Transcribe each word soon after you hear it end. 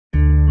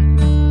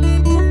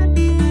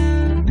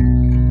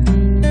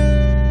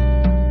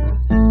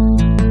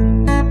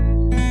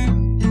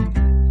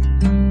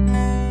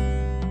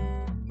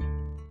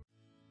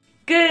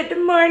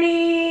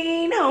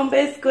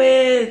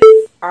Biscuits!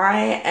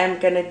 I am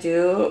gonna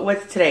do,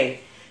 what's today?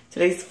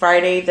 Today's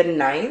Friday the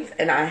 9th,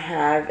 and I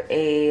have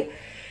a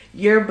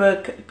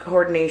yearbook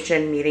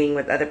coordination meeting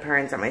with other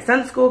parents at my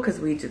son's school because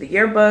we do the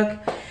yearbook.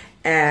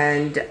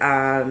 And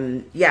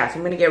yeah, so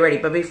I'm gonna get ready.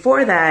 But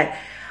before that,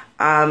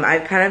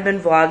 I've kind of been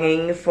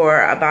vlogging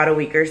for about a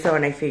week or so,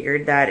 and I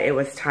figured that it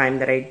was time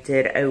that I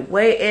did a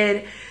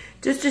weigh-in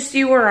just to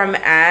see where I'm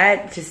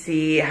at, to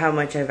see how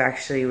much I've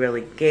actually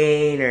really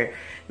gained, or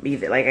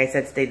maybe, like I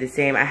said, stayed the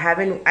same.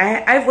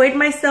 I've weighed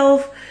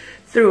myself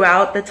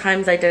throughout the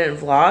times I didn't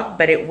vlog,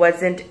 but it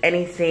wasn't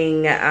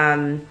anything, like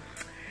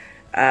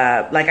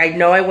I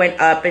know I went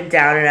up and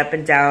down and up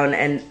and down,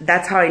 and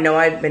that's how I know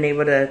I've been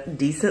able to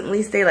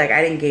decently stay. Like,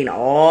 I didn't gain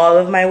all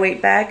of my weight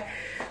back,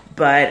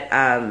 but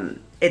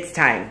it's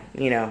time,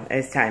 you know,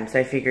 it's time. So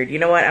I figured, you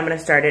know what, I'm gonna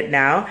start it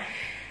now.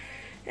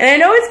 And I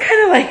know it's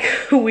kind of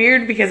like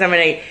weird because I'm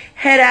gonna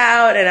head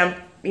out and I'm,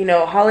 you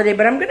know, holiday,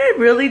 but I'm gonna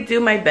really do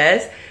my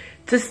best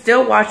to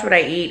still watch what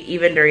I eat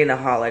even during the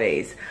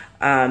holidays.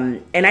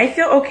 And I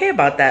feel okay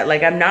about that.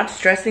 Like, I'm not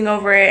stressing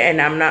over it,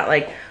 and I'm not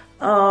like,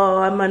 oh,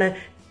 I'm on a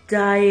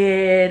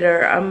diet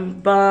or I'm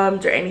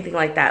bummed or anything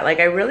like that. Like,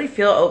 I really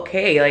feel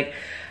okay. Like,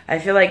 I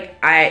feel like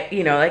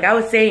you know, like I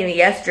was saying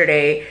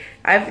yesterday,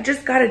 I've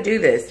just got to do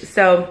this.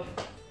 So,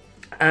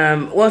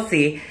 we'll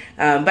see.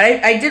 But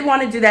I did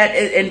want to do that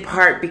in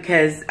part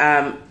because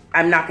I'm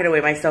not going to weigh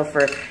myself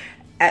for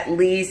at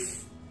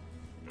least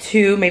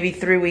 2, maybe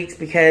 3 weeks,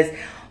 because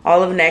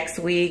all of next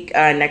week,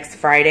 next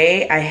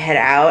Friday, I head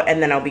out,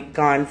 and then I'll be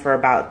gone for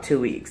about 2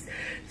 weeks.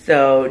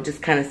 So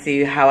just kind of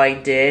see how I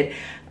did,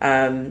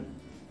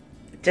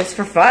 just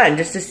for fun,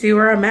 just to see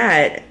where I'm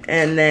at.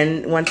 And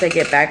then once I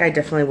get back, I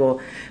definitely will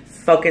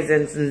focus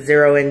in and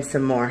zero in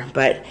some more.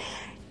 But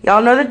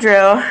y'all know the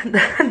drill.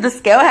 The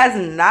scale has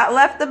not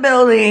left the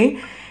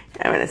building.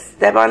 I'm gonna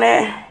step on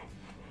it,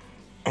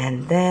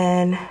 and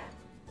then,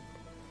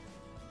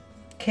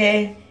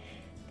 okay,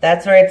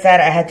 that's where it's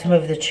at. I had to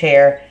move the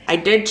chair. I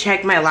did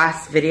check my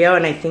last video,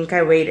 and I think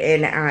I weighed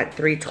in at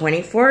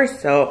 324,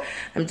 so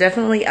I'm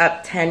definitely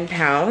up 10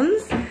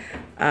 pounds.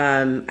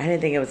 I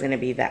didn't think it was gonna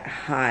be that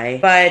high,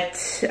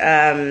 but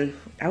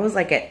I was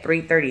like at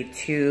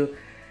 332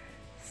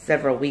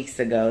 several weeks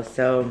ago,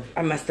 so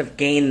I must have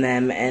gained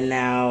them and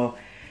now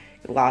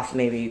lost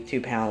maybe 2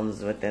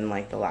 pounds within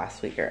like the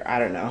last week, or I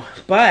don't know,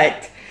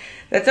 but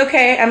that's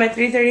okay. I'm at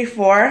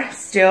 334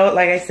 still.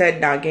 Like I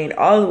said, not gained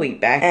all the weight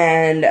back,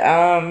 and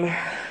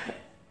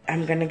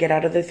I'm gonna get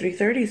out of the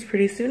 330s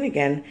pretty soon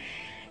again,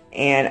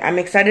 and I'm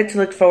excited to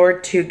look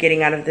forward to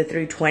getting out of the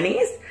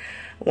 320s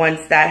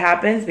once that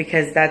happens,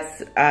 because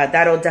that's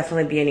that'll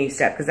definitely be a new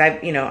step, because I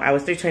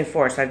was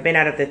 324, so I've been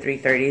out of the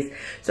 330s,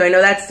 so I know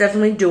that's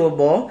definitely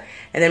doable.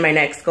 And then my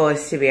next goal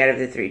is to be out of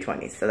the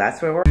 320s, so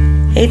that's where we're.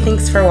 Hey,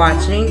 thanks for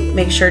watching.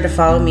 Make sure to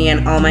follow me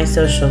on all my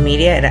social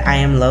media at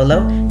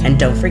EyeAmLolo, and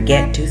don't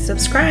forget to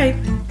subscribe.